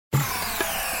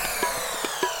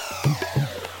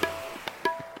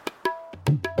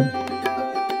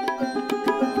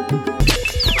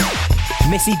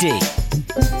Missy D.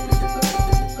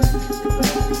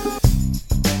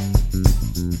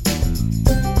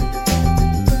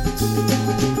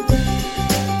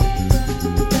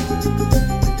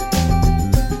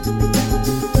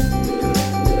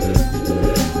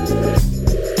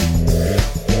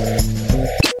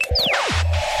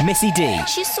 Missy D.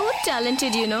 She's so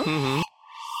talented, you know. Mm-hmm.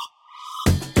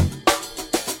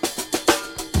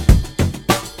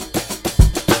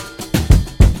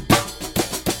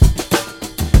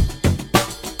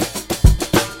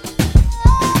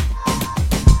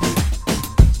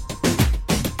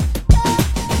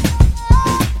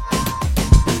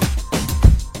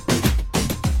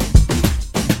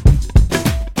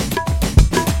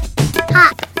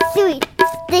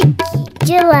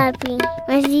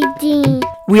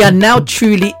 We are now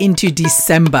truly into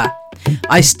December.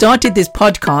 I started this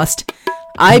podcast,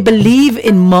 I believe,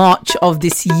 in March of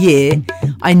this year.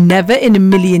 I never in a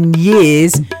million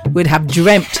years would have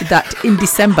dreamt that in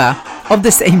December of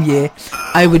the same year,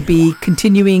 I would be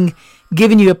continuing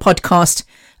giving you a podcast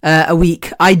a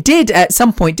week. I did at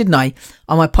some point, didn't I,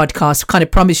 on my podcast, kind of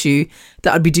promise you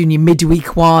that I'd be doing you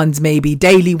midweek ones, maybe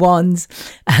daily ones.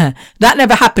 That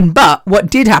never happened, but what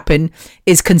did happen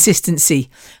is consistency.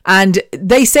 And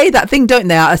they say that thing, don't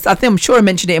they? I think, I'm sure I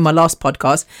mentioned it in my last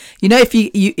podcast. You know, if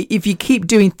you keep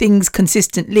doing things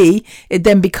consistently, it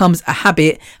then becomes a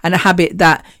habit, and a habit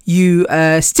that you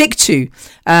stick to.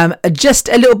 Just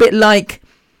a little bit like,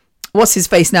 what's his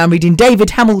face now? I'm reading David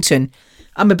Hamilton.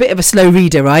 I'm a bit of a slow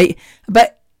reader, right?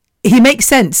 But he makes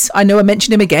sense. I know I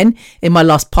mentioned him again in my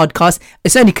last podcast.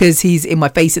 It's only because he's in my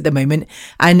face at the moment.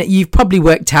 And you've probably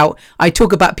worked out, I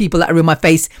talk about people that are in my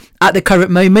face at the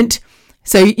current moment.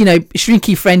 So, you know,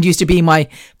 Shrinky Friend used to be in my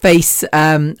face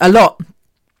a lot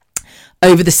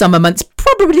over the summer months,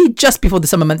 probably just before the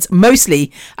summer months,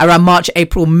 mostly around March,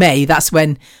 April, May. That's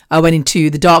when I went into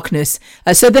the darkness.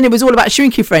 So then it was all about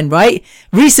Shrinky Friend, right?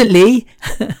 Recently,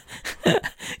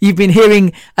 you've been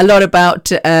hearing a lot about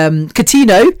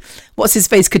Katino. What's his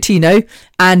face, Katino?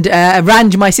 And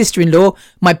Ranj, my sister-in-law,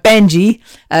 my Benji,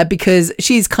 because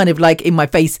she's kind of like in my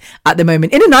face at the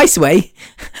moment, in a nice way.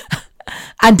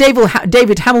 And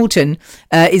David Hamilton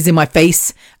is in my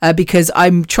face because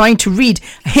I'm trying to read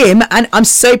him, and I'm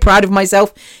so proud of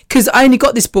myself because I only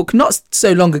got this book not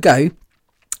so long ago,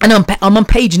 and I'm on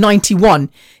page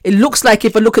 91. It looks like,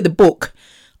 if I look at the book,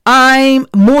 I'm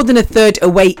more than a third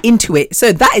away into it.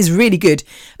 So that is really good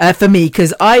for me,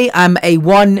 because I am a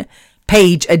 1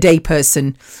 page a day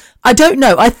person. I don't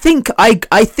know. I think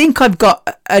I've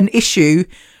got an issue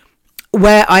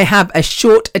where I have a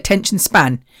short attention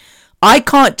span. I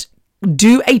can't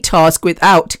do a task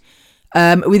without,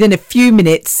 within a few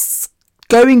minutes,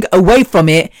 going away from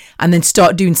it and then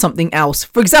start doing something else.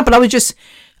 For example, I was just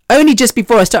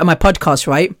before I started my podcast,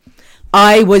 right?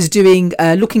 I was looking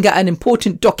at an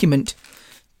important document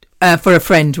for a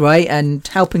friend, right? And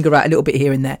helping her out a little bit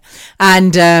here and there.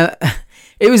 And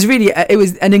it was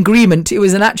an agreement. It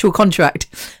was an actual contract.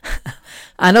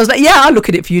 And I was like, yeah, I'll look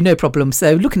at it for you, no problem.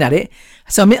 So looking at it,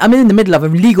 so I'm in the middle of a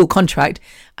legal contract,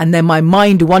 and then my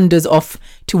mind wanders off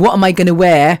to what am I going to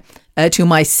wear to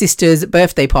my sister's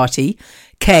birthday party.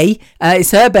 Kay,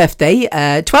 it's her birthday,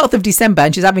 12th of December,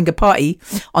 and she's having a party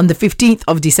on the 15th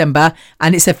of December,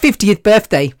 and it's her 50th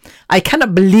birthday. I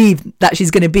cannot believe that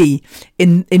she's going to be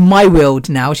in my world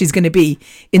now. She's going to be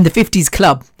in the 50s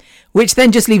club, which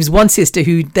then just leaves one sister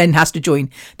who then has to join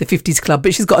the 50s club,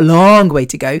 but she's got a long way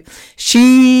to go.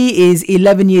 She is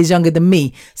 11 years younger than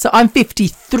me. So I'm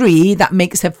 53. That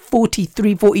makes her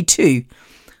 43, 42.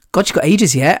 God, she's got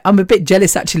ages yet. I'm a bit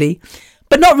jealous, actually.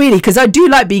 But not really, because I do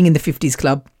like being in the 50s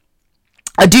club.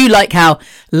 I do like how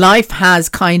life has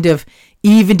kind of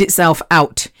evened itself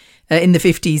out in the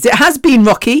 50s. It has been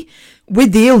rocky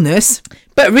with the illness,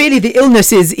 but really the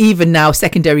illness is even now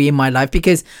secondary in my life,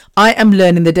 because I am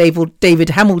learning the David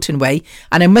Hamilton way,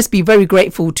 and I must be very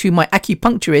grateful to my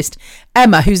acupuncturist,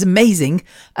 Emma, who's amazing,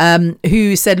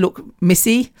 who said, look,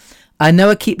 Missy, I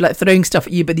know I keep throwing stuff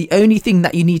at you, but the only thing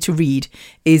that you need to read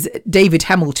is David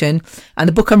Hamilton. And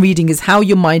the book I'm reading is How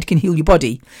Your Mind Can Heal Your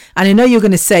Body. And I know you're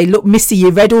going to say, look, Missy, you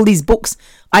read all these books.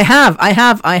 I have.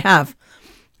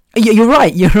 You're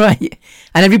right.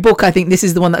 And every book, I think this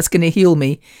is the one that's going to heal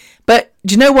me. But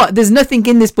do you know what? There's nothing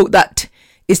in this book that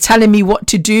is telling me what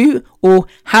to do or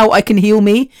how I can heal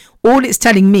me. All it's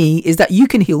telling me is that you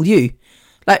can heal you.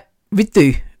 Like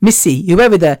Ritu, Missy,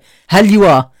 whoever the hell you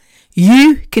are.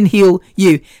 You can heal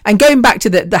you. And going back to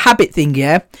the habit thing,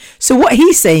 yeah. So what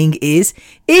he's saying is,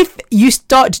 if you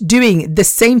start doing the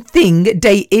same thing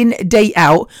day in, day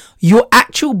out, your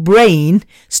actual brain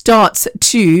starts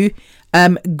to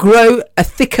grow a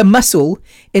thicker muscle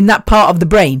in that part of the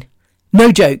brain.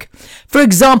 No joke. For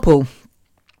example,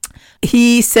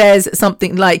 he says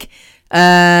something like,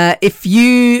 if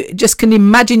you just can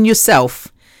imagine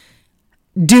yourself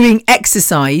doing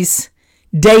exercise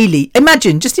daily,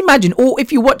 just imagine, or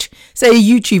if you watch, say, a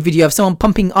YouTube video of someone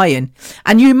pumping iron,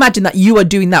 and you imagine that you are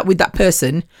doing that with that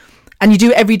person, and you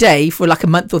do it every day for like a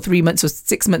month or 3 months or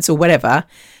 6 months or whatever,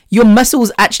 your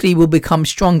muscles actually will become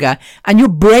stronger, and your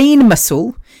brain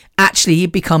muscle actually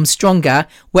becomes stronger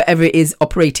wherever it is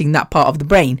operating that part of the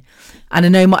brain. And I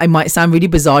know it might sound really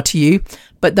bizarre to you,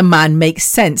 but the man makes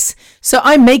sense. So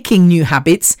I'm making new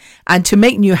habits, and to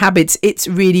make new habits, it's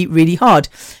really, really hard.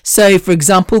 So, for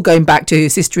example, going back to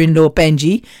sister-in-law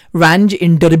Benji, Ranj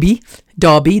in Derby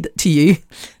to you.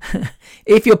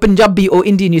 If you're Punjabi or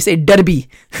Indian, you say Derby.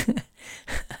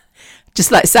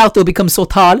 Just like Southall becomes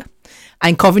Sothal,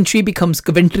 and Coventry becomes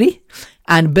Coventry,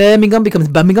 and Birmingham becomes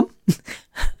Birmingham.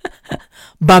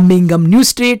 Birmingham New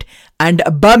Street and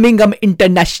Birmingham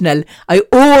International. I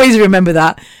always remember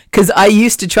that because I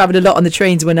used to travel a lot on the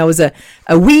trains when I was a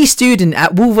wee student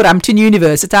at Wolverhampton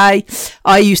University.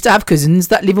 I used to have cousins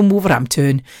that live in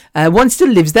Wolverhampton. One still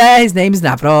lives there. His name is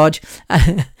Navraj.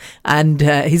 And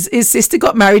his sister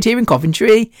got married here in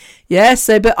Coventry. Yeah,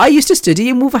 but I used to study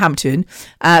in Wolverhampton.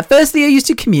 Firstly, I used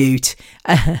to commute.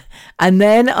 And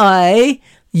then I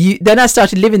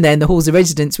started living there in the halls of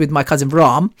residence with my cousin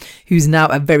Ram, who's now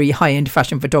a very high-end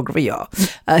fashion photographer.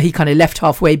 He kind of left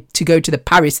halfway to go to the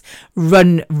Paris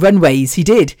runways. He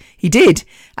did.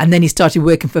 And then he started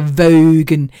working for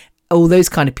Vogue and all those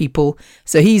kind of people.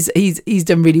 So he's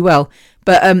done really well.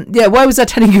 But why was I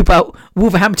telling you about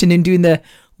Wolverhampton and doing the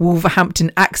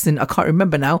Wolverhampton accent? I can't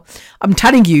remember now. I'm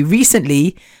telling you,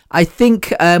 recently, I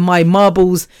think my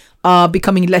marbles are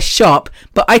becoming less sharp,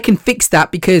 but I can fix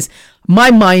that because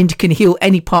my mind can heal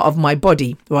any part of my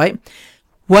body, right?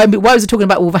 Why was I talking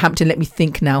about Wolverhampton? Let me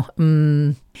think now.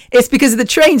 It's because of the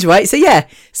trains, right?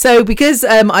 So because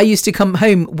I used to come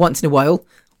home once in a while,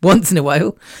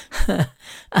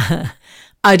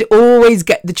 I'd always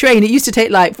get the train. It used to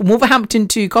take like from Wolverhampton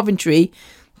to Coventry,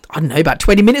 I don't know, about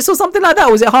 20 minutes or something like that.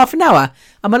 Or was it half an hour?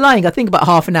 Am I lying? I think about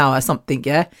half an hour or something,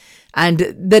 yeah?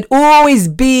 And there'd always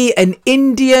be an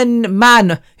Indian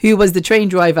man who was the train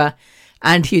driver.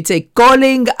 And he'd say,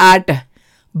 calling at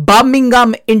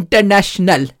Birmingham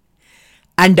International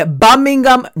and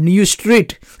Birmingham New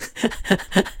Street.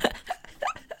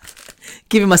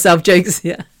 Giving myself jokes,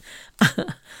 yeah.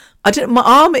 My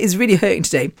arm is really hurting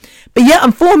today. But yeah,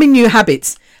 I'm forming new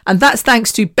habits. And that's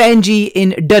thanks to Benji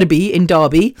in Derby.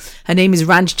 Her name is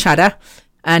Ranj Chadha.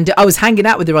 And I was hanging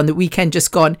out with her on the weekend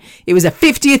just gone. It was her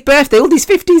 50th birthday. All these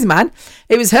 50s, man.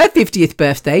 It was her 50th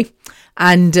birthday.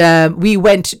 And we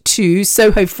went to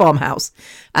Soho Farmhouse.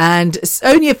 And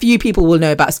only a few people will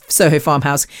know about Soho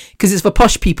Farmhouse because it's for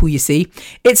posh people, you see.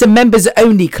 It's a members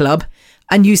only club.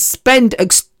 And you spend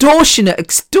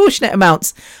extortionate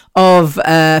amounts of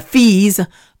fees.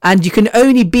 And you can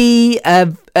only be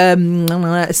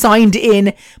signed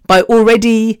in by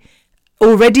already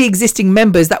existing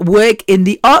members that work in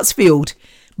the arts field,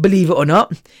 believe it or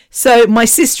not. So my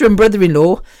sister and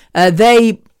brother-in-law,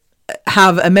 they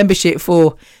have a membership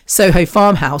for Soho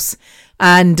Farmhouse,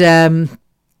 and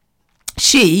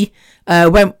she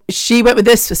went with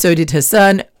us. So did her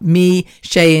son, me,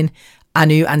 Shane,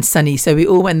 Anu, and Sunny. So we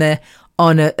all went there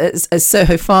on a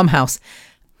Soho Farmhouse,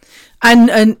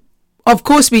 and of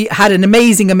course, we had an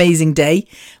amazing day,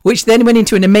 which then went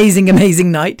into an amazing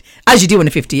night, as you do on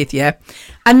a 50th, yeah.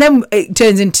 And then it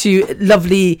turns into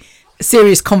lovely,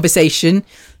 serious conversation.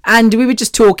 And we were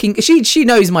just talking. She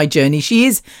knows my journey. She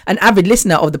is an avid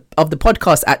listener of the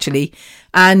podcast, actually.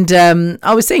 And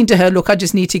I was saying to her, look, I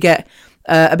just need to get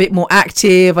a bit more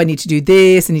active. I need to do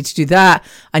this. I need to do that.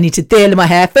 I need to tail my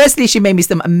hair. Firstly, she made me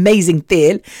some amazing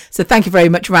tail. So thank you very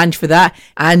much, Ranj, for that.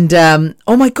 And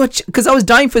oh my God, because I was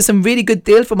dying for some really good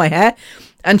tail for my hair.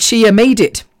 And she made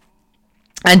it.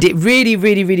 And it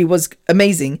really was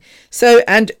amazing. So,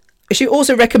 and she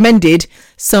also recommended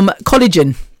some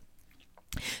collagen.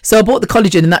 So I bought the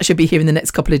collagen, and that should be here in the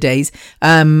next couple of days.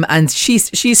 And she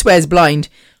swears blind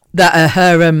that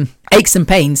her aches and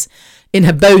pains in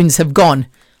her bones have gone.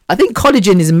 I think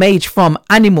collagen is made from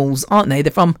animals, aren't they?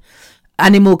 They're from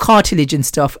animal cartilage and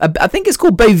stuff. I think it's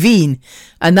called bovine,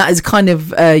 and that is kind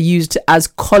of used as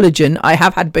collagen. I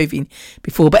have had bovine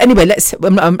before, but anyway,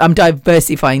 I'm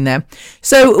diversifying there.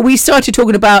 So we started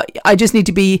talking about I just need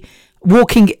to be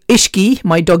walking Ishki,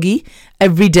 my doggy,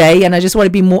 every day, and I just want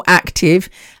to be more active.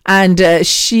 And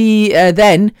she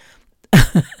then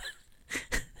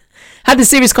had a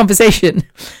serious conversation.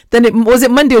 Then was it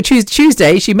Monday or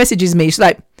Tuesday? She messages me. She's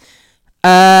like,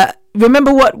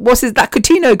 remember what's that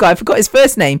Coutinho guy? I forgot his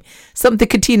first name. Something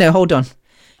Coutinho. Hold on.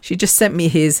 She just sent me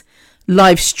his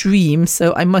live stream,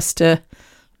 so I must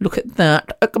look at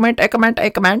that.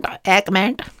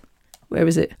 Ekman. Where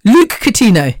is it? Luke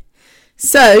Coutinho.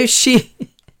 So she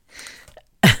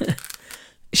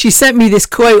sent me this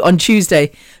quote on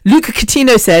Tuesday. Luke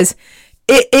Coutinho says,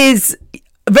 it is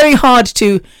very hard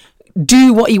to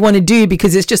do what you want to do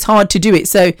because it's just hard to do it.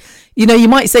 So, you know, you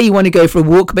might say you want to go for a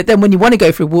walk, but then when you want to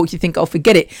go for a walk, you think, oh,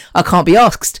 forget it. I can't be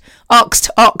asked.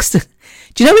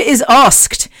 Do you know it is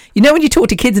asked? You know, when you talk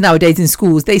to kids nowadays in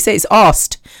schools, they say it's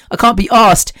asked. I can't be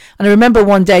asked. And I remember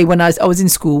one day when I was in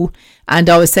school and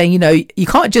I was saying, you know, you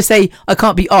can't just say I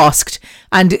can't be asked.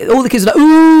 And all the kids were like,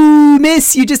 ooh,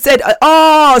 miss, you just said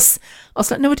ask. I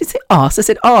was like, no, I didn't say asked. I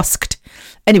said asked.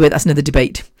 Anyway, that's another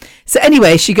debate. So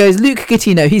anyway, she goes, Luke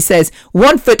Coutinho, he says,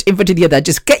 1 foot in front of the other,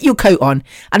 just get your coat on.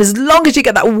 And as long as you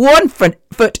get that 1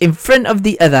 foot in front of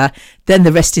the other, then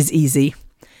the rest is easy.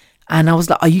 And I was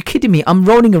like, are you kidding me? I'm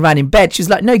rolling around in bed. She was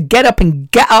like, no, get up and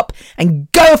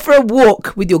go for a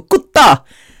walk with your kutta.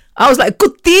 I was like,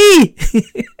 kutti.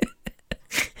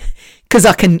 Because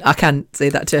I can say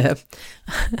that to her.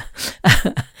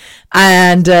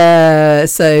 And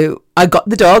so I got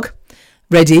the dog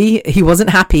ready. He wasn't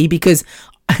happy because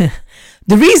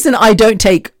the reason I don't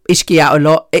take Ishki out a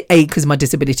lot, because of my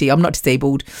disability. I'm not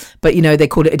disabled, but you know, they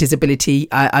call it a disability.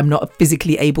 I'm not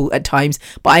physically able at times,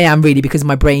 but I am really, because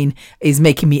my brain is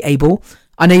making me able.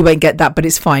 I know you won't get that, but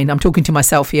it's fine. I'm talking to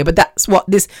myself here, but that's what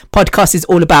this podcast is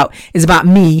all about. It's about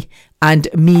me and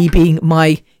me being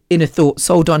my inner thoughts.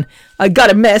 Hold on. I got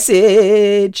a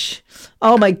message.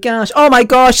 Oh my gosh.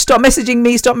 Stop messaging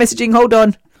me. Stop messaging. Hold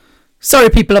on. Sorry,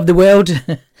 people of the world.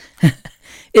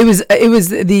 It was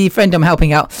the friend I'm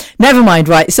helping out. Never mind.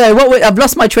 Right. So I've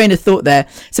lost my train of thought there.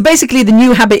 So basically the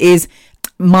new habit is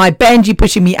my Benji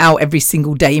pushing me out every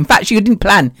single day. In fact, she didn't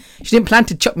plan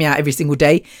to chuck me out every single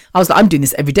day. I was like, I'm doing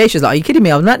this every day. She was like, are you kidding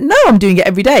me? I was like, no, I'm doing it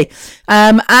every day.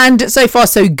 And so far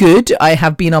so good. I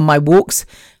have been on my walks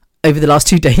over the last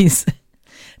 2 days.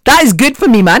 That is good for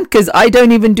me, man, because I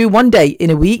don't even do 1 day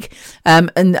in a week.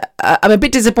 And I'm a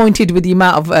bit disappointed with the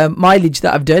amount of mileage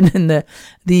that I've done and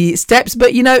the steps.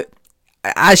 But, you know,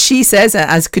 as she says,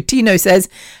 as Coutinho says,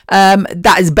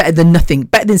 that is better than nothing.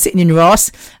 Better than sitting in your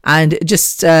ass and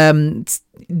just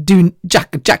doing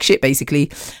jack shit,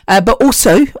 basically. But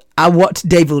also, what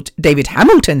David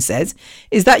Hamilton says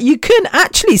is that you can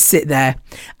actually sit there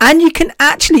and you can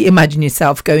actually imagine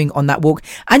yourself going on that walk,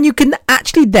 and you can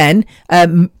actually then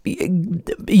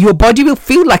your body will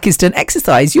feel like it's done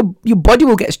exercise. Your body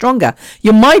will get stronger,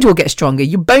 your mind will get stronger,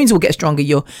 your bones will get stronger,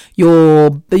 your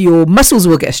muscles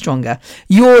will get stronger,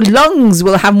 your lungs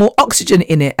will have more oxygen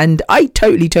in it. And I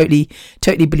totally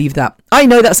believe that. I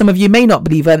know that some of you may not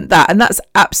believe that, and that's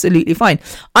absolutely fine.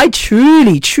 I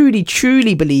truly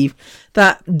believe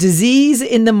that disease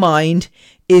in the mind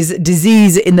is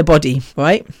disease in the body,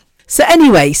 right? So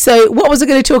anyway, what was I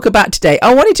going to talk about today?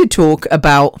 I wanted to talk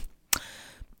about,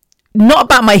 not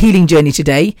about my healing journey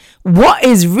today. What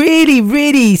is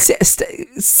really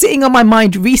sitting on my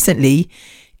mind recently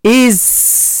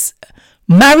is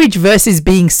marriage versus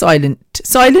being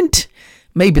silent.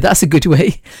 Maybe that's a good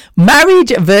way.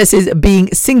 Marriage versus being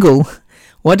single.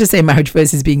 What to say, marriage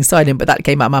versus being silent, but that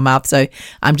came out of my mouth, so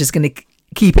I'm just going to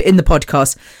keep it in the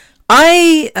podcast.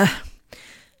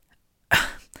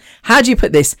 How do you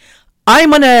put this?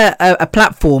 I'm on a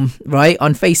platform, right,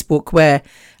 on Facebook, where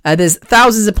there's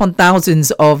thousands upon thousands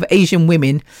of Asian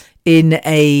women in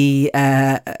a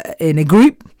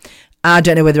group. I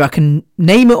don't know whether I can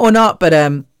name it or not, but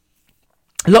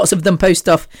lots of them post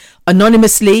stuff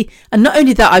anonymously. And not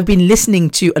only that, I've been listening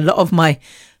to a lot of my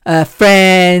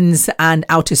friends and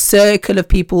outer circle of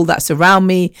people that surround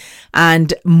me,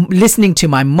 and listening to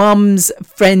my mum's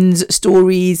friends'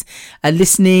 stories,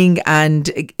 listening and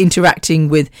interacting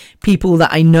with people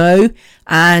that I know,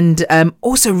 and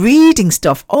also reading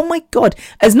stuff. Oh my God.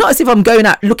 It's not as if I'm going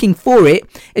out looking for it.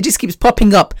 It just keeps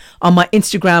popping up on my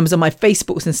Instagrams, on my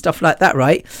Facebooks and stuff like that,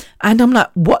 right? And I'm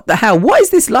like, what the hell? What is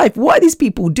this life? What are these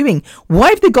people doing? Why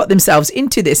have they got themselves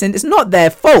into this? And it's not their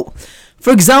fault.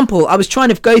 For example, I was trying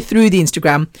to go through the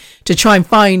Instagram to try and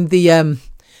find the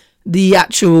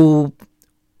actual,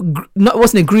 it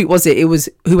wasn't a group, was it? It was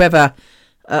whoever,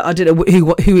 I don't know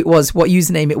who it was, what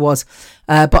username it was.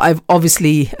 But I've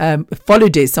obviously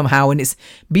followed it somehow, and it's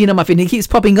been on my feed. It keeps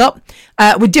popping up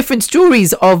with different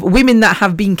stories of women that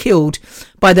have been killed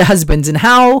by their husbands, and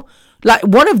how, like,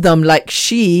 one of them, like,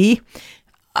 she...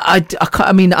 I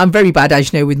mean, I'm very bad,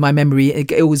 as you know, with my memory.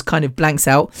 It always kind of blanks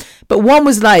out. But one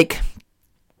was like,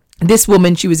 this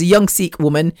woman, she was a young Sikh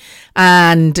woman,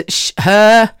 and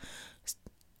her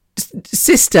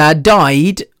sister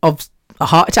died of a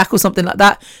heart attack or something like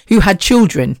that, who had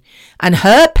children, and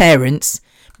her parents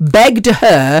begged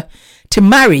her to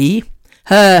marry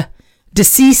her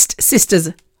deceased sister's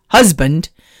husband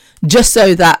just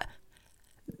so that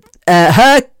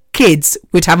her kids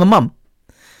would have a mum.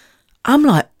 I'm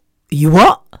like, you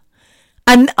what?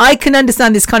 And I can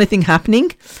understand this kind of thing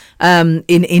happening in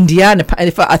India, and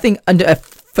if I think under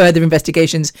further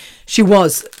investigations she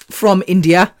was from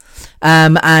India.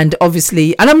 And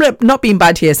obviously, and I'm not being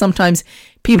bad here, sometimes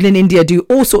people in India do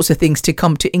all sorts of things to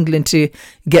come to England to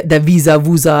get their visa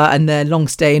and their long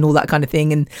stay and all that kind of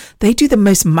thing, and they do the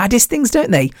most maddest things,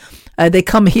 don't they? They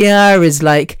come here as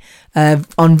like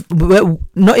on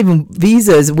not even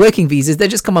visas, working visas. They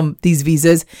just come on these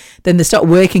visas, then they start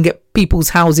working at people's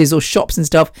houses or shops and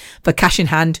stuff for cash in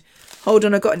hand. Hold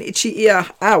on, I got an itchy ear.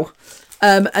 Ow.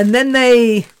 And then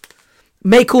they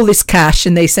make all this cash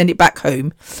and they send it back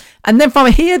home. And then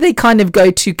from here, they kind of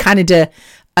go to Canada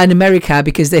and America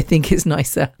because they think it's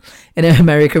nicer in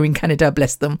America and Canada,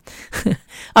 bless them.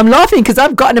 I'm laughing because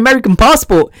I've got an American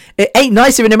passport. It ain't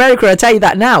nicer in America, I'll tell you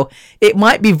that now. It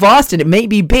might be vast and it may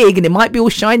be big and it might be all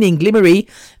shiny and glimmery.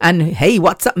 And hey,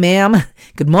 what's up, ma'am?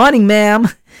 Good morning, ma'am.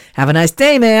 Have a nice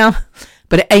day, ma'am.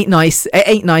 But it ain't nice. It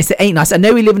ain't nice. It ain't nice. I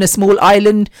know we live in a small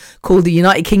island called the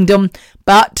United Kingdom,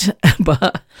 but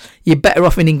you're better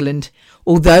off in England.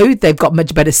 Although they've got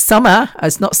much better it's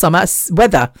not summer, it's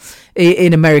weather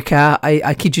in America.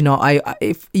 I kid you not.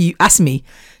 If you ask me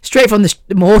straight from the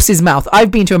horse's mouth,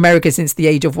 I've been to America since the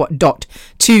age of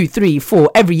 2, 3,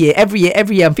 4, every year.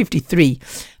 I'm 53.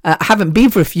 I haven't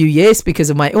been for a few years because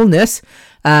of my illness.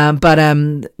 But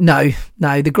no,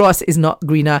 the grass is not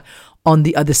greener on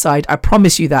the other side. I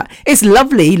promise you that. It's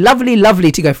lovely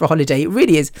to go for a holiday. It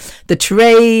really is. The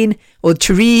terrain or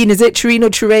terrain, is it terrain or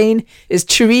terrain?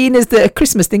 Terrain is the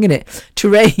Christmas thing, isn't it?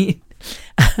 Terrain.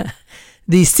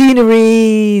 The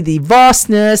scenery, the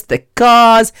vastness, the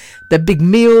cars, the big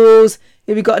meals.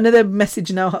 Here we got another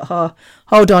message now.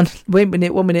 Hold on. Wait a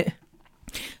minute. 1 minute.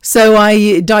 So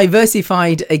I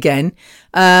diversified again.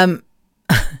 I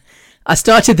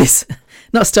started this.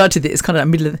 Not started it. It's kind of the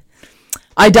middle of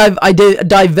I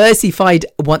diversified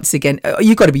once again.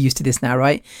 You've got to be used to this now,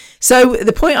 right? So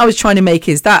the point I was trying to make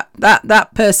is that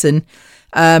person,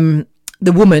 the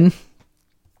woman,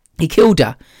 he killed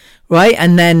her, right?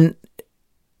 And then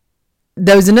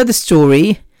there was another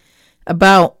story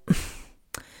about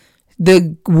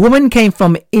the woman came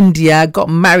from India, got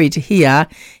married here.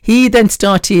 He then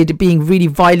started being really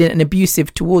violent and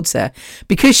abusive towards her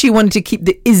because she wanted to keep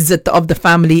the izzat of the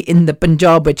family in the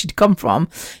Punjab where she'd come from.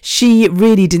 She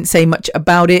really didn't say much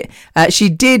about it. She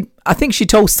did. I think she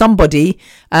told somebody,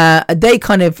 they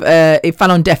kind of, it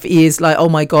fell on deaf ears, like, oh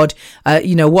my God,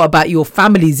 what about your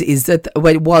family's izzat,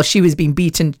 while she was being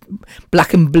beaten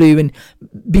black and blue and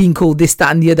being called this,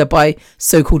 that and the other by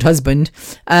so-called husband.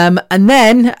 And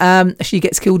then she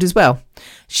gets killed as well.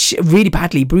 Really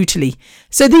badly, brutally.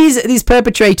 So these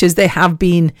perpetrators, they have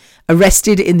been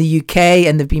arrested in the UK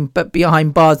and they've been put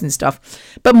behind bars and stuff.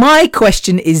 But my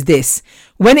question is this: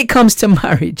 when it comes to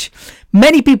marriage,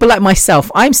 many people like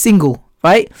myself, I'm single,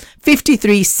 right?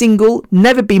 53, single,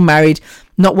 never been married,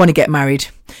 not want to get married.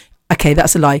 Okay,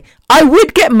 that's a lie. I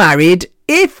would get married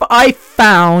if I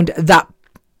found that,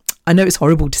 I know it's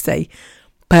horrible to say,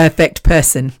 perfect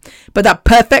person, but that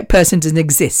perfect person doesn't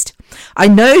exist. I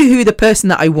know who the person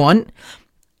that I want,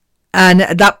 and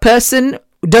that person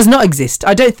does not exist.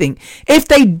 I don't think. If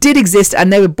they did exist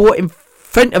and they were brought in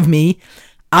front of me,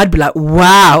 I'd be like,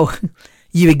 wow,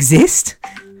 you exist?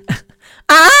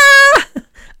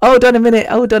 Hold on a minute.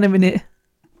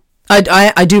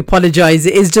 I do apologize.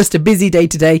 It is just a busy day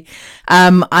today,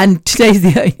 and today's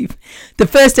the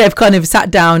first day I've kind of sat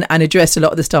down and addressed a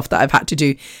lot of the stuff that I've had to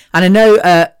do. And I know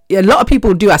a lot of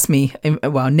people do ask me,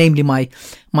 well, namely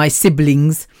my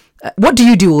siblings, what do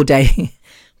you do all day?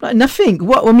 Like, nothing.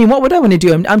 What would I want to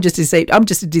do? I'm just disabled. I'm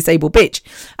just a disabled bitch.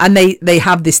 And they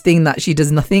have this thing that she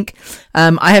does nothing.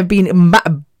 I have been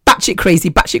batshit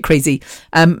crazy.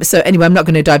 So anyway, I'm not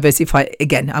going to diversify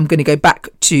again. I'm going to go back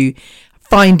to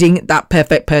finding that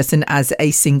perfect person as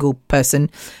a single person.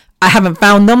 I haven't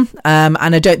found them, and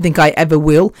I don't think I ever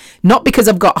will. Not because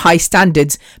I've got high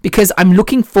standards, because I'm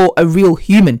looking for a real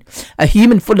human, a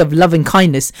human full of love and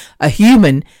kindness, a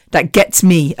human that gets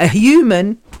me, a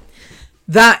human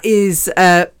that is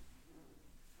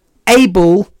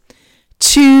able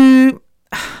to,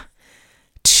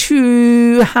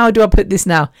 how do I put this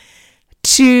now?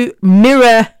 To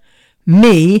mirror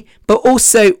me, but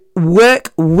also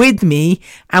work with me,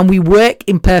 and we work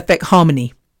in perfect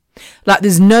harmony. Like,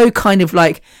 there's no kind of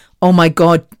like, oh my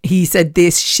God, he said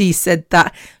this, she said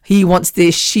that, he wants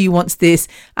this, she wants this,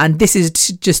 and this is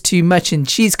just too much, and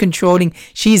she's controlling,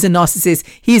 she's a narcissist,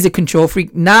 he's a control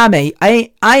freak. Nah, mate,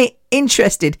 I ain't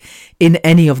interested in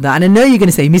any of that. And I know you're going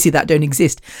to say, Missy, that don't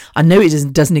exist. I know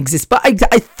it doesn't exist, but I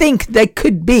think there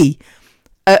could be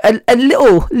a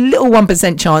little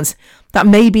 1% chance that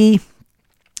maybe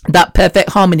that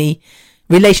perfect harmony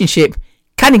relationship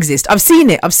can exist. I've seen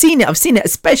it,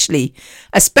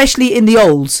 especially in the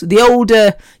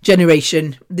older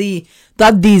generation, the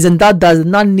daddis and daddas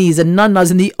and nannies and nannas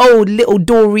and the old little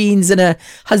Doreens and her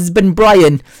husband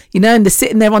Brian, and they're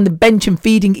sitting there on the bench and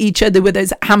feeding each other with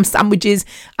those ham sandwiches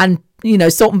and,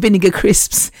 salt and vinegar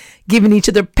crisps, giving each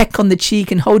other a peck on the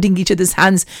cheek and holding each other's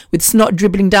hands with snot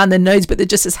dribbling down their nose, but they're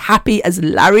just as happy as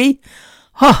Larry.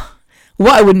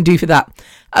 What I wouldn't do for that.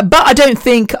 But I don't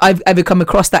think I've ever come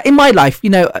across that in my life.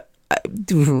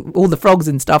 All the frogs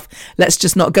and stuff. Let's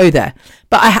just not go there.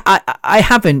 But I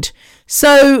haven't.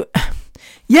 So,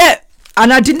 yeah.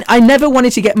 And I never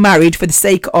wanted to get married for the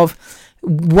sake of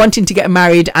wanting to get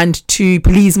married and to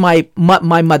please my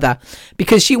mother,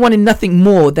 because she wanted nothing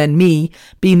more than me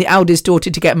being the eldest daughter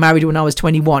to get married when I was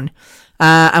 21.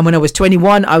 And when I was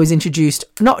 21, I was introduced,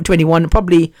 not 21,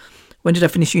 probably... When did I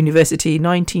finish university?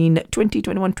 19, 20,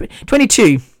 21, 20,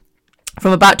 22.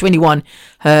 From about 21,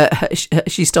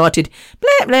 she started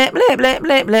blah, blah, blah, blah,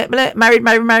 blah, blah, blah,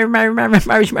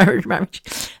 marriage.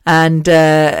 And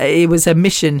it was her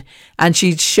mission. And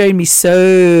she'd shown me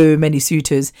so many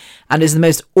suitors. And it's the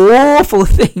most awful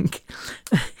thing.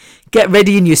 Get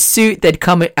ready in your suit. They'd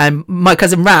come, and my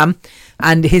cousin Ram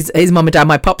and his mum and dad,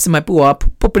 my pops and my bua,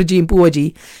 Pupaji and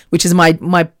Buaji, which is my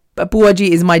Buaji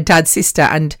is my dad's sister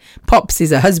and Pops is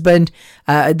her husband.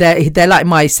 They're like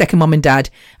my second mum and dad,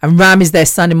 and Ram is their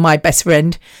son and my best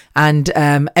friend, and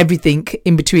everything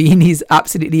in between. He's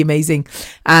absolutely amazing.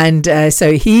 And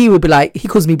so he would be like, he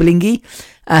calls me Blingy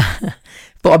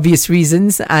for obvious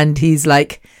reasons, and he's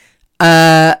like,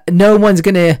 no one's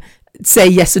gonna say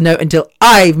yes or no until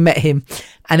I've met him.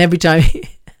 And every time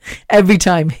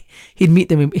he'd meet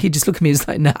them, he'd just look at me and was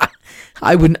like, nah,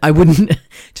 I wouldn't I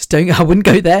wouldn't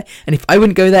go there. And if I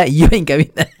wouldn't go there, you ain't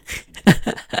going there.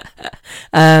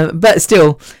 But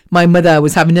still, my mother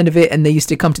was having none of it, and they used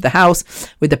to come to the house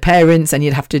with the parents, and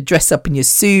you'd have to dress up in your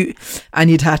suit,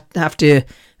 and you'd have to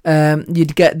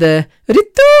you'd get the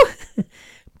rito,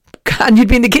 and you'd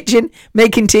be in the kitchen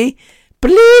making tea.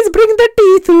 Please bring the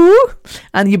tea through,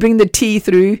 and you bring the tea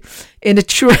through in a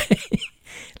tray.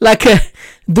 Like a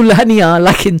dulhania,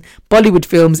 like in Bollywood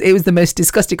films. It was the most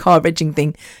disgusting, heart-wrenching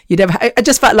thing you'd ever. I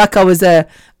just felt like I was the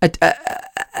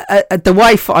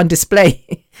wife on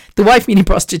display. The wife meaning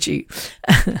prostitute.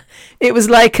 It was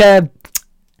like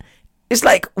it's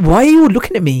like, why are you all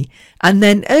looking at me? And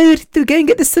then, oh, they're going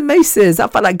to get the samosas. I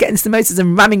felt like getting samosas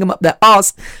and ramming them up their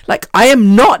arse. Like, I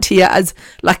am not here as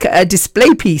like a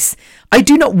display piece. I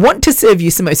do not want to serve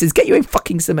you samosas. Get your own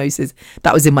fucking samosas.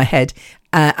 That was in my head.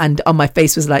 And on my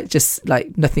face was like, just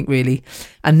like nothing really.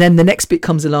 And then the next bit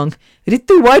comes along.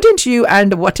 Ritu, why don't you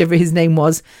and whatever his name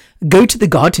was, go to the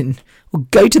garden or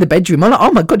go to the bedroom? I'm like,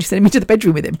 oh my God, you're sending me to the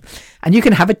bedroom with him. And you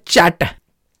can have a chat.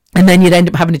 And then you'd end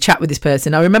up having a chat with this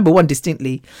person. I remember one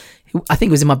distinctly. I think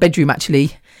it was in my bedroom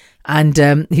actually. And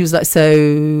he was like,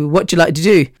 so what do you like to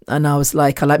do? And I was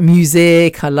like, I like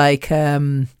music. I like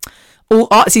all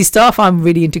artsy stuff. I'm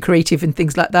really into creative and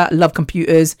things like that. I love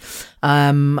computers.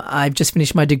 I've just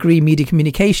finished my degree in media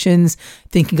communications,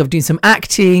 thinking of doing some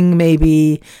acting,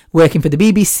 maybe working for the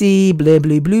BBC, blah,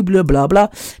 blah, blah, blah, blah, blah,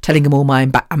 telling them all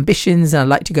my ambitions. And I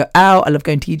like to go out. I love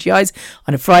going to TGIs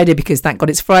on a Friday because thank God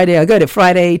it's Friday. I go to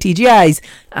Friday TGIs.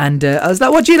 And I was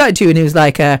like, what do you like to do? And he was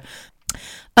like, I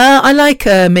like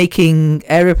making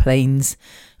aeroplanes.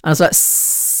 I was like,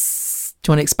 do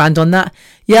you want to expand on that?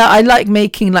 Yeah, I like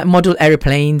making like model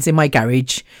aeroplanes in my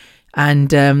garage.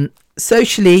 And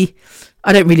socially,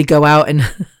 I don't really go out, and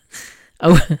I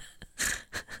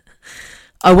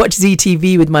watch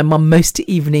ZTV with my mum most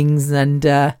evenings, and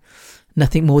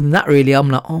nothing more than that really. I'm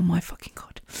like, oh my fucking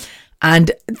God.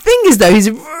 And the thing is though, he's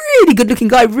a really good looking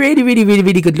guy, really, really, really,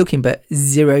 really good looking, but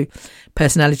zero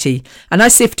personality. And I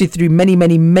sifted through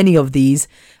many of these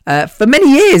for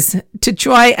many years to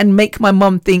try and make my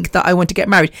mum think that I want to get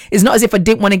married. It's not as if I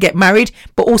didn't want to get married,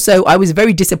 but also I was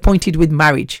very disappointed with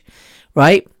marriage,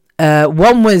 right?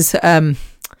 One was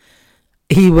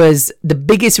he was the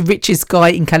biggest, richest guy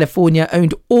in California,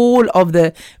 owned all of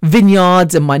the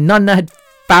vineyards, and my nana had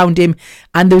found him,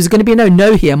 and there was going to be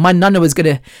no here. My nana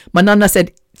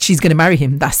said she's going to marry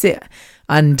him. That's it.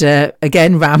 And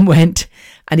again, Ram went,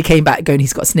 and he came back going,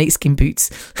 he's got snakeskin boots.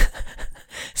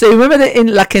 So remember that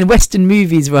in Western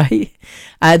movies, right?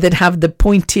 They'd have the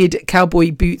pointed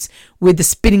cowboy boots with the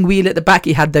spinning wheel at the back.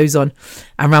 He had those on.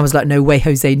 And Ram was like, no way,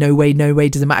 Jose, no way, no way.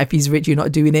 Doesn't matter if he's rich, you're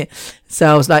not doing it. So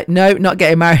I was like, no, not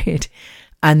getting married.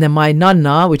 And then my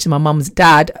nana, which is my mum's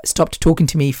dad, stopped talking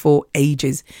to me for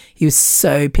ages. He was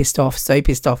so pissed off, so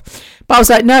pissed off. But I was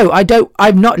like, no,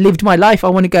 I've not lived my life. I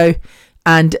want to go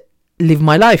and live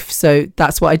my life. So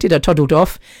that's what I did. I toddled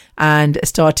off and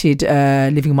started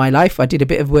living my life. I did a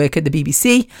bit of work at the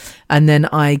BBC, and then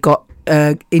I got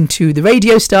into the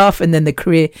radio stuff, and then the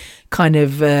career kind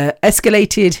of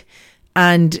escalated,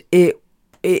 and it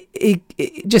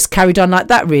just carried on like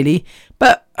that, really.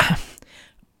 But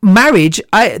marriage,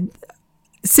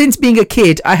 since being a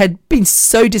kid, I had been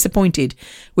so disappointed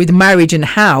with marriage and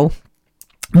how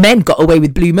men got away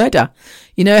with blue murder.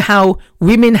 You know, how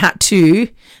women had to,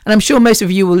 and I'm sure most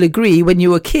of you will agree, when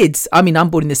you were kids, I mean, I'm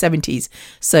born in the 70s.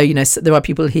 So, you know, there are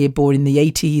people here born in the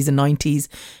 80s and 90s,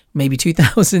 maybe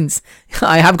 2000s.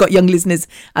 I have got young listeners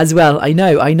as well. I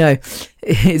know.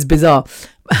 It's bizarre.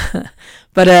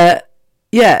 But,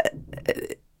 yeah,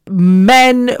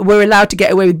 men were allowed to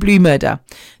get away with blue murder.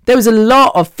 There was a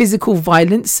lot of physical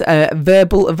violence,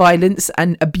 verbal violence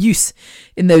and abuse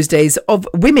in those days of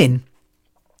women.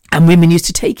 And women used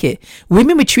to take it.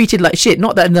 Women were treated like shit.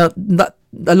 Not that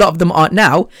a lot of them aren't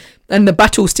now. And the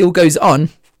battle still goes on.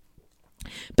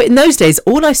 But in those days,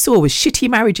 all I saw was shitty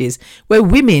marriages where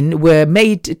women were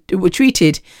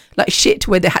treated like shit,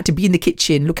 where they had to be in the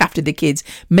kitchen, look after the kids,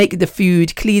 make the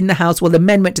food, clean the house while the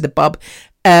men went to the pub.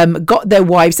 Got their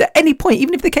wives at any point,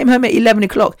 even if they came home at 11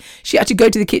 o'clock, she had to go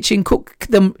to the kitchen, cook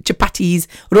them chapatis,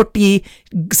 roti,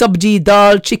 sabji,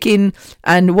 dal, chicken,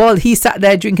 and while he sat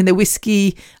there drinking the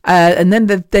whiskey, and then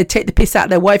they'd take the piss out of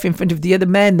their wife in front of the other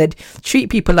men, they'd treat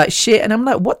people like shit, and I'm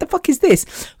like, what the fuck is this?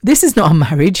 This is not a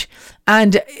marriage.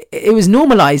 And it was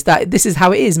normalised that this is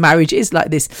how it is, marriage is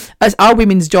like this. As our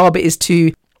women's job is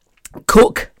to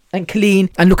cook and clean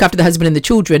and look after the husband and the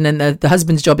children, and the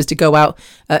husband's job is to go out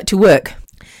to work.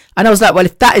 And I was like, well,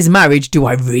 if that is marriage, do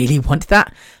I really want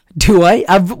that? Do I?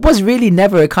 I was really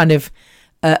never a kind of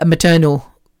a maternal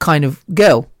kind of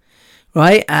girl,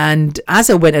 right? And as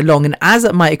I went along, and as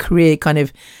my career kind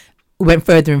of went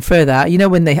further and further, you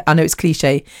know, I know it's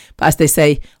cliche, but as they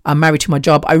say, I'm married to my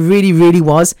job. I really, really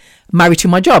was married to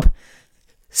my job.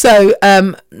 So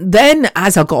then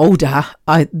as I got older,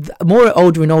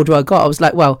 older and older I got, I was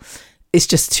like, well, it's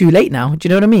just too late now. Do you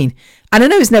know what I mean? And I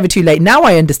know it's never too late. Now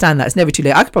I understand that it's never too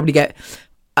late. I could probably get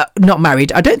not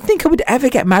married. I don't think I would ever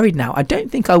get married now. I don't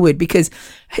think I would, because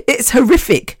it's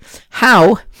horrific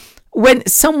how when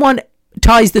someone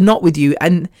ties the knot with you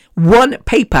and one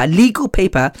paper, legal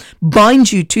paper,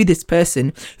 binds you to this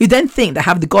person who then think they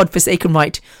have the godforsaken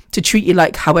right to treat you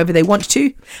like however they want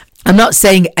to. I'm not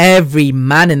saying every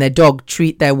man and their dog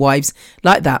treat their wives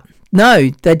like that. No,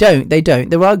 they don't.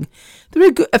 There are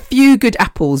a few good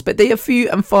apples, but they are few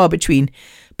and far between.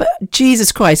 But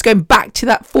Jesus Christ, going back to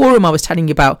that forum I was telling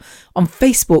you about on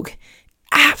Facebook,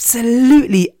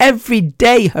 absolutely every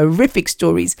day horrific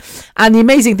stories. And the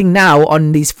amazing thing now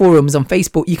on these forums on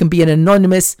Facebook, you can be an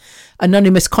anonymous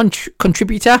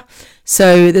contributor.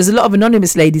 So there's a lot of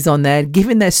anonymous ladies on there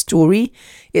giving their story.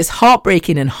 It's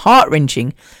heartbreaking and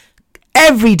heart-wrenching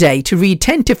every day to read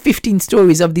 10 to 15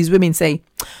 stories of these women saying,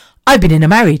 I've been in a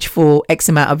marriage for X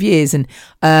amount of years, and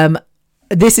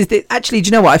this is actually, do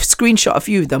you know what? I've screenshot a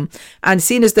few of them, and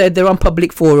seeing as they're on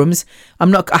public forums,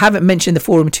 I haven't mentioned the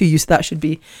forum to you, so that should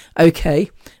be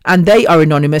okay. And they are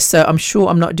anonymous, so I'm sure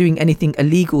I'm not doing anything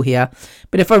illegal here.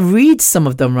 But if I read some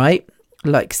of them, right?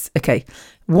 Like, okay,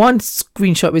 one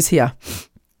screenshot was here.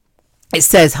 It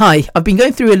says, hi, I've been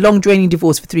going through a long draining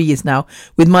divorce for 3 years now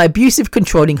with my abusive,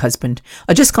 controlling husband.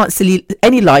 I just can't see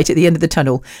any light at the end of the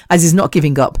tunnel as he's not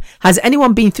giving up. Has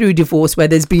anyone been through a divorce where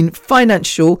there's been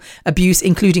financial abuse,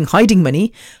 including hiding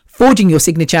money, forging your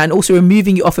signature, and also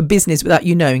removing you off a business without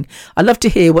you knowing? I'd love to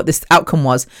hear what this outcome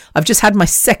was. I've just had my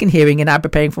second hearing and I'm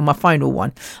preparing for my final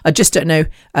one. I just don't know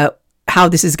how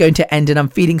this is going to end, and I'm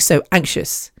feeling so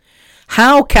anxious.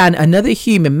 How can another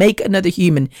human make another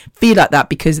human feel like that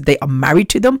because they are married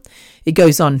to them? It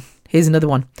goes on. Here's another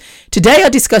one. Today I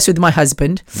discussed with my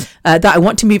husband that I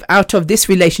want to move out of this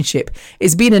relationship.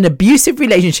 It's been an abusive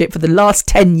relationship for the last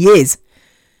 10 years.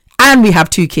 And we have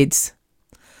 2 kids.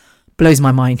 Blows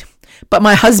my mind. But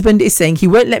my husband is saying he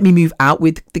won't let me move out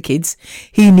with the kids.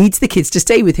 He needs the kids to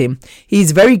stay with him.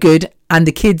 He's very good and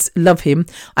the kids love him.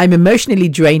 I'm emotionally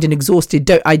drained and exhausted.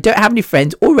 I don't have any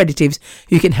friends or relatives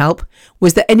who can help.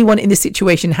 Was there anyone in this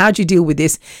situation? How do you deal with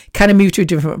this? Can I move to a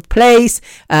different place?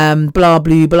 Blah, blah,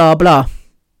 blah, blah.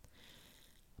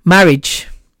 Marriage.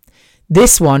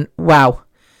 This one, wow.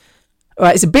 All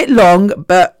right, it's a bit long,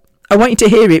 but I want you to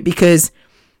hear it because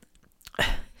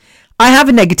I have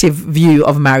a negative view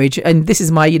of marriage, and this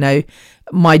is my,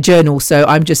 my journal. So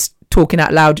I'm just talking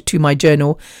out loud to my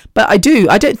journal. But I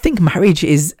don't think marriage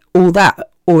is all that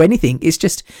or anything. It's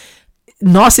just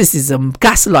narcissism,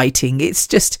 gaslighting. It's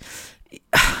just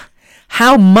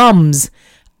how mums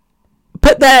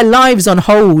put their lives on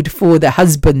hold for the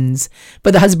husband's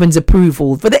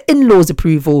approval, for the in-laws'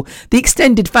 approval, the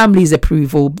extended family's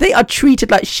approval. They are treated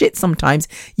like shit sometimes,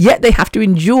 yet they have to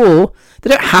endure.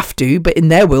 They don't have to, but in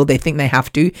their will, they think they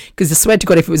have to. Because I swear to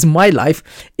God, if it was my life,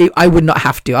 I would not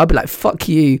have to. I'd be like, fuck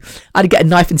you. I'd get a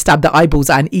knife and stab the eyeballs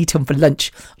out and eat them for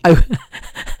lunch.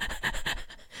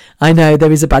 I know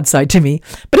there is a bad side to me,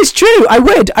 but it's true. I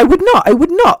would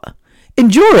not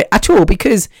endure it at all,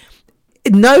 because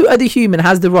no other human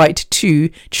has the right to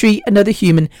treat another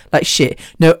human like shit.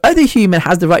 No other human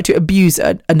has the right to abuse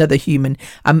another human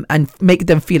and make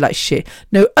them feel like shit.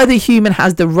 No other human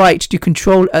has the right to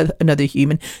control another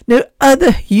human. No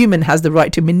other human has the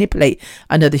right to manipulate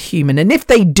another human. And if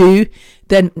they do,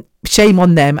 then shame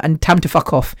on them and time to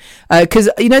fuck off. Because,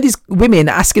 these women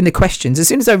asking the questions, as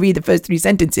soon as I read the first 3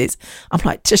 sentences, I'm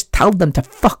like, just tell them to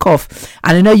fuck off.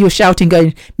 And I know you're shouting,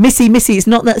 going, Missy, it's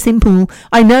not that simple.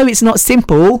 I know it's not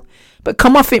simple, but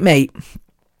come off it, mate.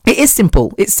 It is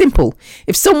simple. It's simple.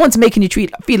 If someone's making you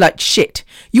feel like shit,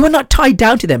 you are not tied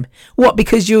down to them. What?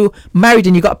 Because you're married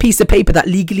and you got a piece of paper that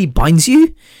legally binds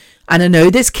you? And I know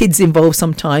there's kids involved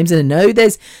sometimes, and I know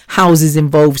there's houses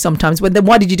involved sometimes. Well, then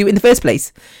why did you do it in the first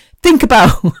place? Think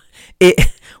about it.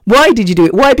 Why did you do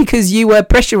it? Why? Because you were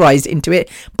pressurized into it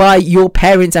by your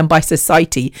parents and by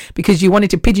society, because you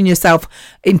wanted to pigeonhole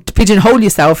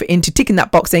yourself into ticking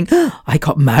that box saying, oh, I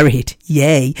got married.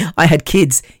 Yay. I had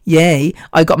kids. Yay.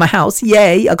 I got my house.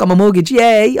 Yay. I got my mortgage.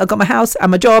 Yay. I got my house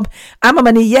and my job and my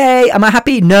money. Yay. Am I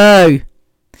happy? No.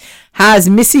 Has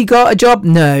Missy got a job?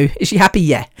 No. Is she happy?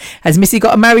 Yeah. Has Missy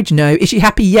got a marriage? No. Is she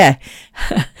happy? Yeah.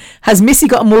 Has Missy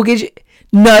got a mortgage?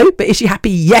 No. But is she happy?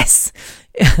 Yes.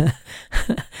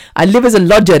 I live as a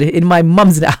lodger in my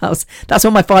mum's house. That's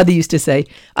what my father used to say.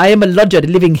 I am a lodger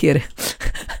living here.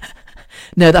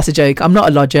 No, that's a joke. I'm not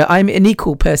a lodger. I'm an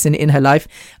equal person in her life,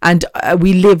 and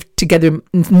we live together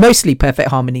in mostly perfect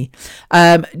harmony.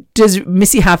 Does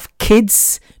Missy have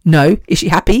kids? No. Is she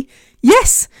happy?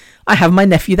 Yes. I have my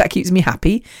nephew that keeps me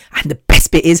happy, and the best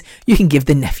bit is you can give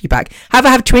the nephew back. Have I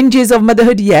had twinges of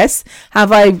motherhood? Yes.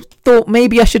 Have I thought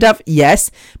maybe I should have? Yes.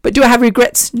 But do I have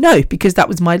regrets? No, because that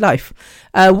was my life.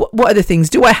 What other things?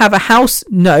 Do I have a house?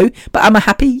 No. But am I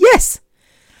happy? Yes.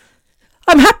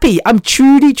 I'm happy. I'm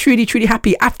truly, truly, truly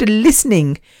happy after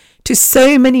listening to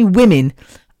so many women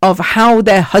of how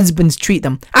their husbands treat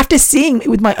them, after seeing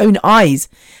with my own eyes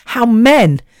how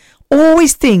men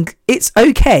always think it's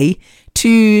okay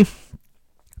to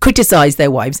criticize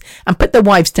their wives and put their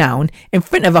wives down in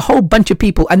front of a whole bunch of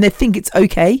people, and they think it's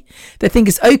okay. They think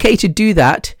it's okay to do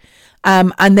that,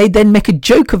 and they then make a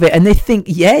joke of it, and they think,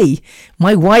 yay,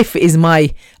 my wife is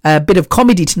my bit of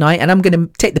comedy tonight, and I'm going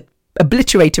to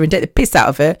obliterate her and take the piss out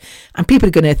of her, and people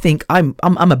are going to think I'm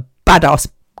a badass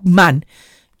man.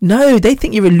 No, they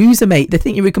think you're a loser, mate. They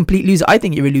think you're a complete loser. I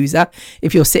think you're a loser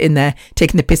if you're sitting there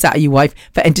taking the piss out of your wife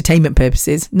for entertainment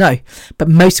purposes. No, but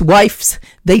most wives,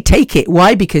 they take it.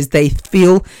 Why? Because they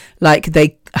feel like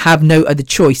they have no other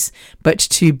choice but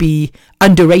to be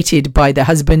underrated by their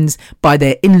husbands, by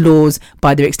their in-laws,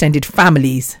 by their extended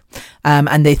families.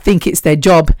 And they think it's their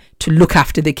job to look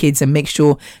after the kids and make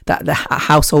sure that the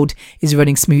household is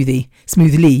running smoothly.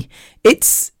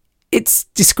 It's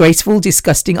disgraceful,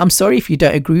 disgusting. I'm sorry if you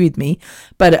don't agree with me,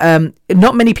 but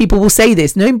not many people will say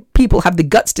this. No people have the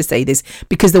guts to say this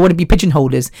because they want to be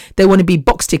pigeonholers. They want to be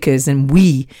box tickers, and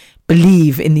we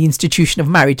believe in the institution of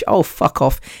marriage. Oh, fuck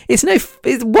off! What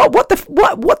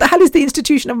the hell is the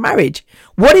institution of marriage?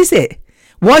 What is it?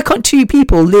 Why can't two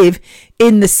people live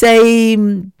in the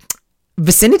same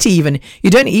vicinity? Even you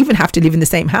don't even have to live in the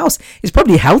same house. It's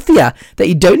probably healthier that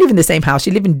you don't live in the same house.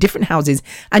 You live in different houses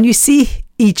and you see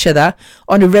each other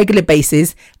on a regular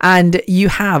basis, and you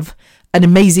have an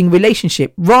amazing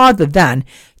relationship, rather than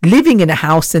living in a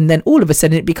house and then all of a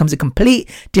sudden it becomes a complete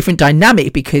different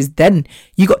dynamic, because then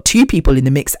you got two people in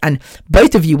the mix and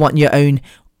both of you want your own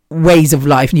ways of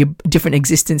life and your different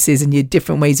existences and your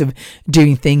different ways of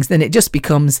doing things. Then it just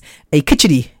becomes a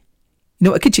kitchari. You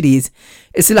know what a kitchari is?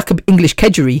 It's like an English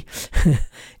kedgeree.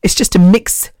 It's just a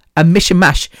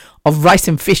mishmash of rice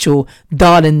and fish, or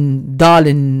dal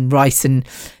and rice, and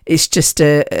it's just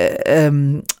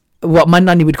what my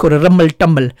nanny would call a rumble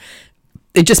tumble.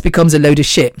 It just becomes a load of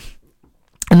shit,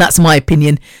 and that's my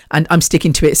opinion, and I'm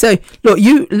sticking to it. So look,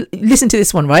 you listen to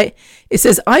this one, right? It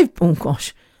says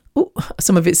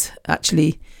some of it's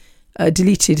actually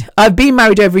Deleted. I've been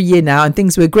married over a year now and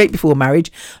things were great before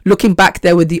marriage. Looking back,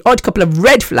 there were the odd couple of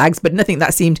red flags, but nothing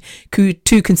that seemed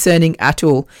too concerning at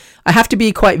all. I have to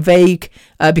be quite vague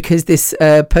because this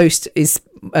post is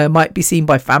might be seen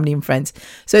by family and friends.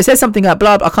 So it says something like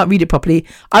blah, I can't read it properly.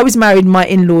 I was married my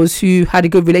in-laws who had a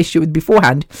good relationship with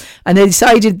beforehand, and they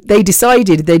decided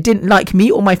they didn't like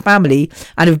me or my family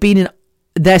and have been in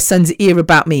their son's ear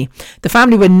about me. The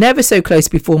family were never so close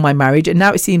before my marriage, and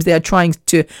now it seems they are trying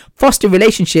to foster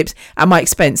relationships at my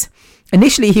expense.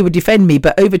 Initially he would defend me,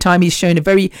 but over time he's shown a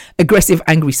very aggressive,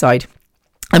 angry side.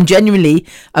 I'm genuinely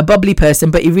a bubbly person,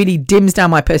 but he really dims down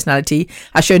my personality,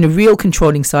 has shown a real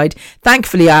controlling side.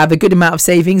 Thankfully, I have a good amount of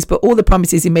savings, but all the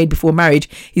promises he made before marriage,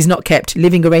 he's not kept.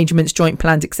 Living arrangements, joint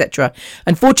plans, etc.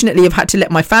 Unfortunately, I've had to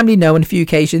let my family know on a few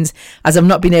occasions as I've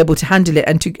not been able to handle it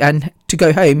and to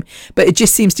go home, but it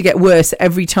just seems to get worse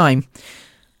every time.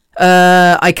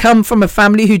 I come from a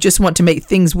family who just want to make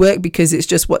things work because it's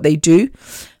just what they do.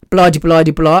 Blah, blah,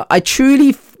 blah, blah. I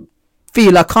truly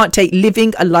feel I can't take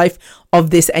living a life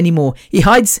of this anymore. He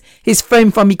hides his phone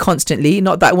from me constantly,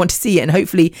 not that I want to see it, and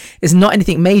hopefully it's not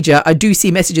anything major. I do see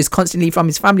messages constantly from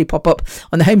his family pop up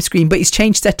on the home screen, but he's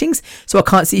changed settings so I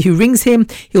can't see who rings him.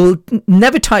 He'll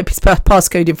never type his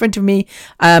passcode in front of me.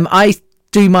 I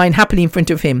do mine happily in front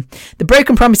of him. The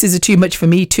broken promises are too much for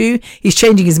me too. He's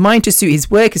changing his mind to suit his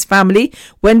work, his family.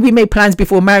 When we made plans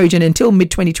before marriage and until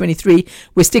mid-2023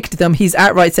 we're sticking to them, he's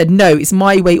outright said no, it's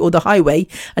my way or the highway,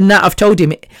 and now I've told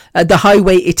him the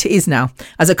highway it is now,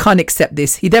 as I can't accept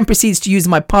this. He then proceeds to use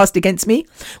my past against me.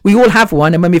 We all have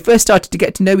one, and when we first started to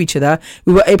get to know each other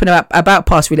we were open about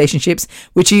past relationships,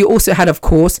 which he also had, of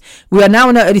course. We are now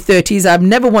in our early 30s. I've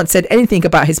never once said anything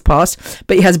about his past,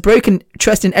 but he has broken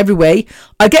trust in every way.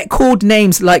 I get called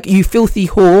names like you filthy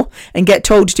whore and get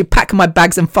told to pack my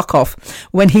bags and fuck off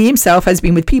when he himself has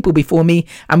been with people before me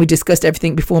and we discussed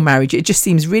everything before marriage. It just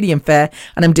seems really unfair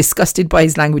and I'm disgusted by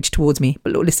his language towards me.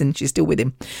 But look, listen, she's still with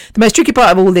him. The most tricky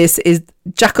part of all this is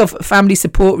jack off family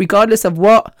support, regardless of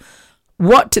what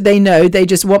they know. They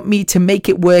just want me to make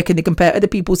it work, and they compare other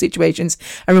people's situations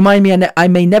and remind me I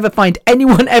may never find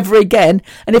anyone ever again,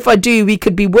 and if I do we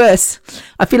could be worse.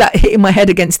 I feel like hitting my head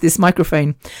against this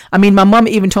microphone. I mean, my mum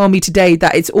even told me today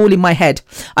that it's all in my head.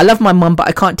 I love my mum, but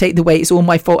I can't take the way it's all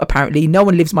my fault. Apparently no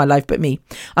one lives my life but me.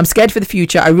 I'm scared for the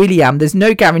future, I really am. There's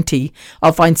no guarantee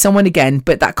I'll find someone again,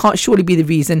 but that can't surely be the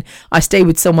reason I stay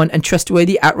with someone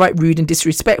untrustworthy, outright rude and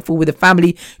disrespectful with a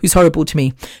family who's horrible to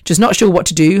me. Just not sure what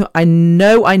to do. I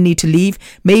know I need to leave.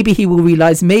 Maybe he will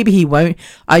realise, maybe he won't.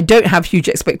 I don't have huge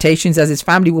expectations, as his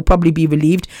family will probably be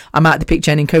relieved I'm out of the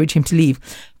picture and encourage him to leave.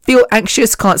 Feel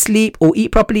anxious, can't sleep or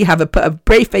eat properly, put a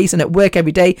brave face on at work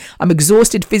every day. I'm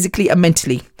exhausted physically and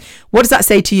mentally. What does that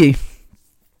say to you?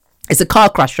 It's a car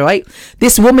crash, right?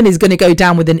 This woman is going to go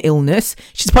down with an illness.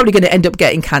 She's probably going to end up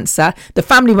getting cancer. The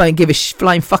family won't give a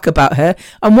flying fuck about her.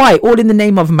 And why? All in the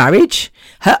name of marriage.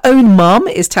 Her own mum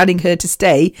is telling her to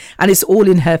stay, and it's all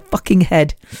in her fucking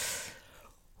head.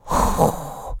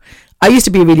 I used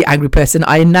to be a really angry person.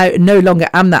 I now no longer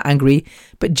am that angry.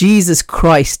 But Jesus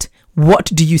Christ, what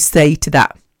do you say to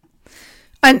that?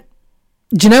 And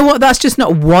do you know what? That's just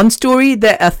not one story.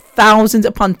 There are thousands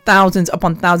upon thousands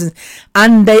upon thousands,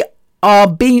 and they are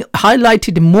being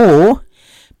highlighted more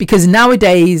because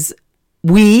nowadays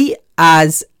we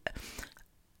as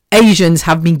Asians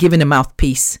have been given a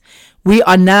mouthpiece. We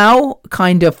are now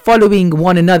kind of following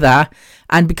one another,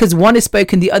 and because one is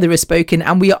spoken, the other is spoken,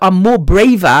 and we are more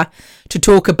braver to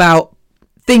talk about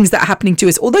things that are happening to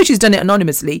us. Although she's done it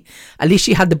anonymously, at least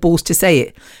she had the balls to say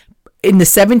it. In the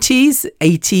 70s,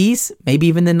 80s, maybe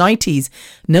even the 90s,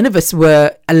 none of us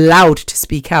were allowed to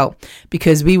speak out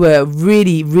because we were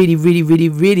really, really, really, really,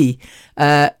 really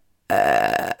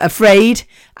afraid.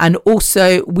 And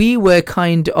also we were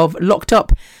kind of locked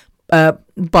up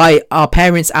by our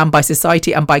parents and by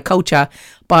society and by culture,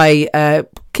 by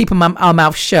keeping our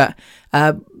mouth shut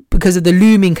because of the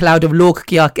looming cloud of log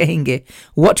kya kahenge.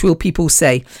 What will people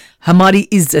say? Hamari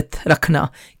izzat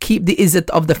rakhna. Keep the izzat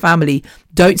of the family.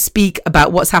 Don't speak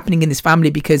about what's happening in this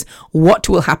family because what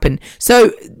will happen?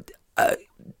 So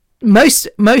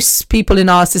most people in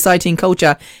our society and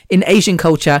culture, in Asian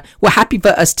culture, were happy for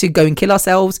us to go and kill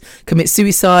ourselves, commit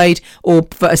suicide, or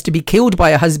for us to be killed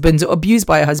by our husbands or abused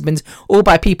by our husbands or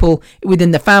by people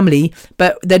within the family.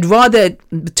 But they'd rather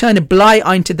turn a blind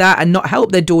eye to that and not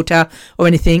help their daughter or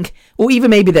anything, or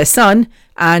even maybe their son.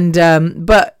 And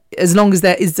but as long as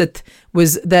their izzat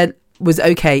was their was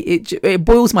okay. It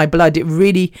boils my blood. It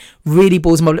really, really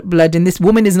boils my blood. And this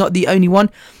woman is not the only one.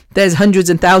 There's hundreds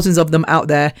and thousands of them out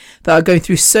there that are going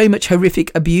through so much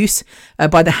horrific abuse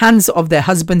by the hands of their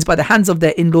husbands, by the hands of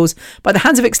their in-laws, by the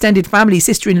hands of extended family,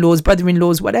 sister-in-laws,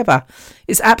 brother-in-laws, whatever.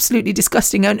 It's absolutely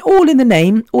disgusting, and all in the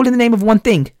name of one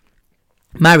thing: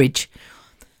 marriage.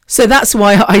 So that's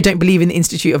why I don't believe in the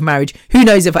Institute of Marriage. Who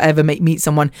knows if I ever meet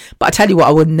someone? But I tell you what,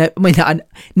 I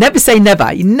never say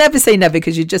never. You never say never,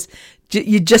 because you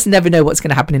just never know what's going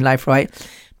to happen in life, right?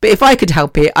 But if I could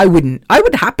help it, I wouldn't. I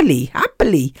would happily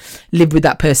live with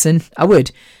that person. I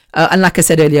would. And like I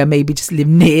said earlier, maybe just live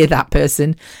near that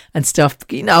person and stuff.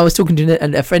 You know, I was talking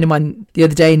to a friend of mine the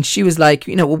other day, and she was like,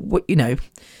 what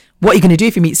are you going to do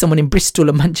if you meet someone in Bristol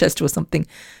or Manchester or something?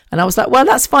 And I was like, well,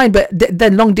 that's fine. But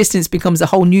then long distance becomes a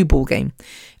whole new ball game.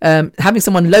 Having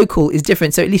someone local is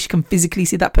different. So at least you can physically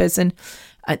see that person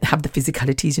and have the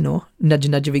physicalities, nudge,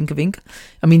 nudge, vink, vink.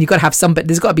 I mean, you've got to have some, but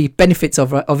there's got to be benefits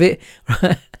of it.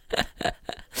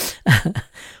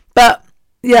 But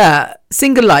yeah,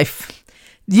 single life.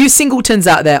 You singletons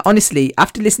out there, honestly,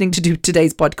 after listening to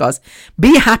today's podcast,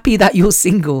 be happy that you're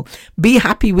single. Be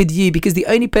happy with you, because the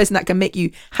only person that can make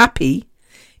you happy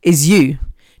is you.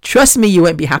 Trust me, you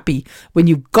won't be happy when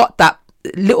you've got that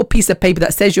little piece of paper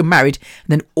that says you're married,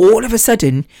 and then all of a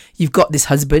sudden you've got this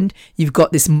husband, you've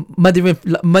got this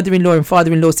mother-in-law and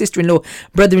father-in-law, sister-in-law,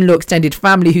 brother-in-law, extended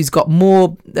family who's got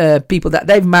more people that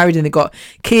they've married, and they've got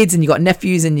kids, and you've got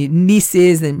nephews and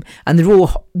nieces, and they're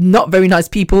all not very nice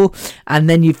people. And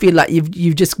then you feel like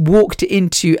you've just walked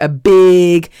into a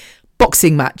big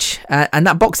boxing match, and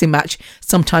that boxing match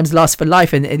sometimes lasts for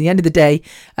life, and at the end of the day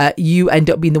you end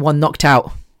up being the one knocked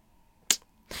out.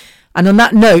 And on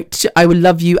that note, I will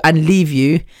love you and leave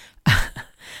you.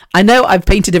 I know I've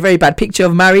painted a very bad picture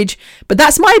of marriage, but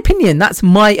that's my opinion. That's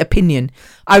my opinion.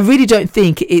 I really don't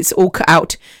think it's all cut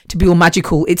out to be all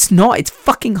magical. It's not. It's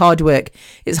fucking hard work.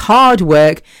 It's hard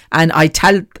work. And I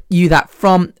tell you that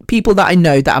from people that I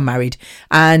know that are married.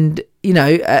 And,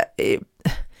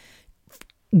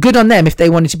 good on them if they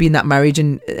wanted to be in that marriage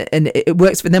and it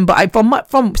works for them. But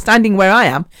from standing where I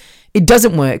am, it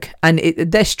doesn't work, and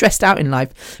they're stressed out in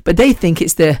life. But they think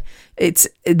it's the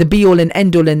be all and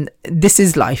end all, and this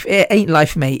is life. It ain't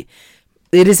life, mate.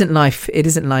 It isn't life. It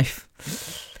isn't life.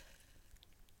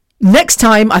 Next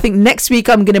time, I think next week,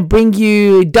 I'm going to bring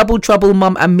you Double Trouble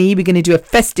Mum and Me. We're going to do a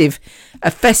pre-festive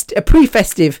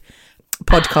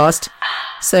podcast.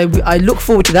 So I look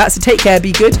forward to that. So take care,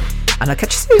 be good, and I'll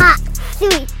catch you soon. Hot,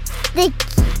 sweet, sticky,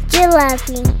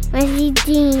 jalopy, Messy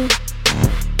Dean.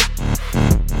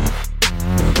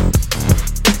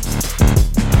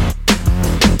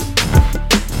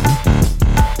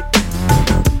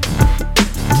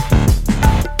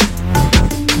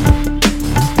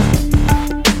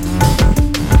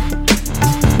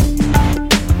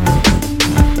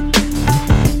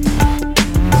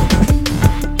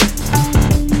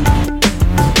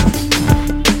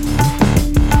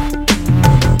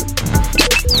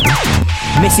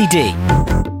 Missy D